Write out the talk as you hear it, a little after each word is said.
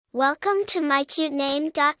Welcome to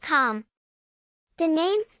mycutename.com. The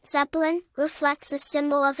name, Zeppelin, reflects a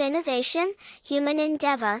symbol of innovation, human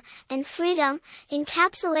endeavor, and freedom,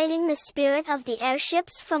 encapsulating the spirit of the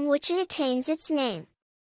airships from which it attains its name.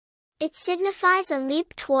 It signifies a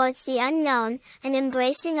leap towards the unknown, an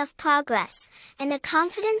embracing of progress, and a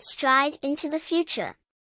confident stride into the future.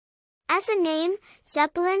 As a name,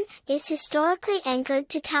 Zeppelin is historically anchored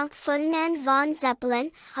to Count Ferdinand von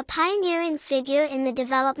Zeppelin, a pioneering figure in the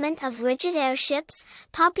development of rigid airships,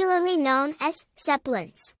 popularly known as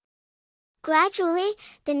Zeppelins. Gradually,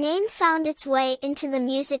 the name found its way into the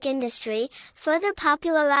music industry, further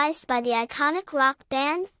popularized by the iconic rock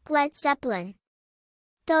band, Led Zeppelin.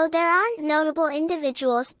 Though there aren't notable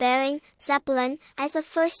individuals bearing Zeppelin as a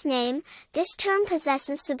first name, this term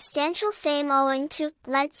possesses substantial fame owing to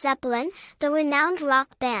Led Zeppelin, the renowned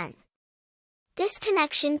rock band. This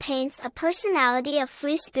connection paints a personality of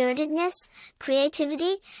free-spiritedness,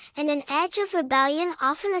 creativity, and an edge of rebellion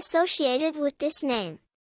often associated with this name.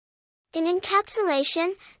 In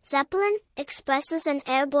encapsulation, Zeppelin expresses an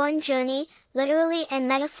airborne journey, literally and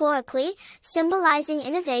metaphorically, symbolizing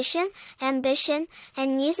innovation, ambition,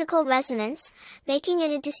 and musical resonance, making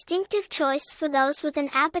it a distinctive choice for those with an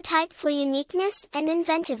appetite for uniqueness and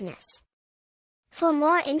inventiveness. For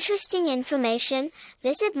more interesting information,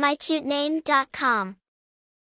 visit mycutename.com.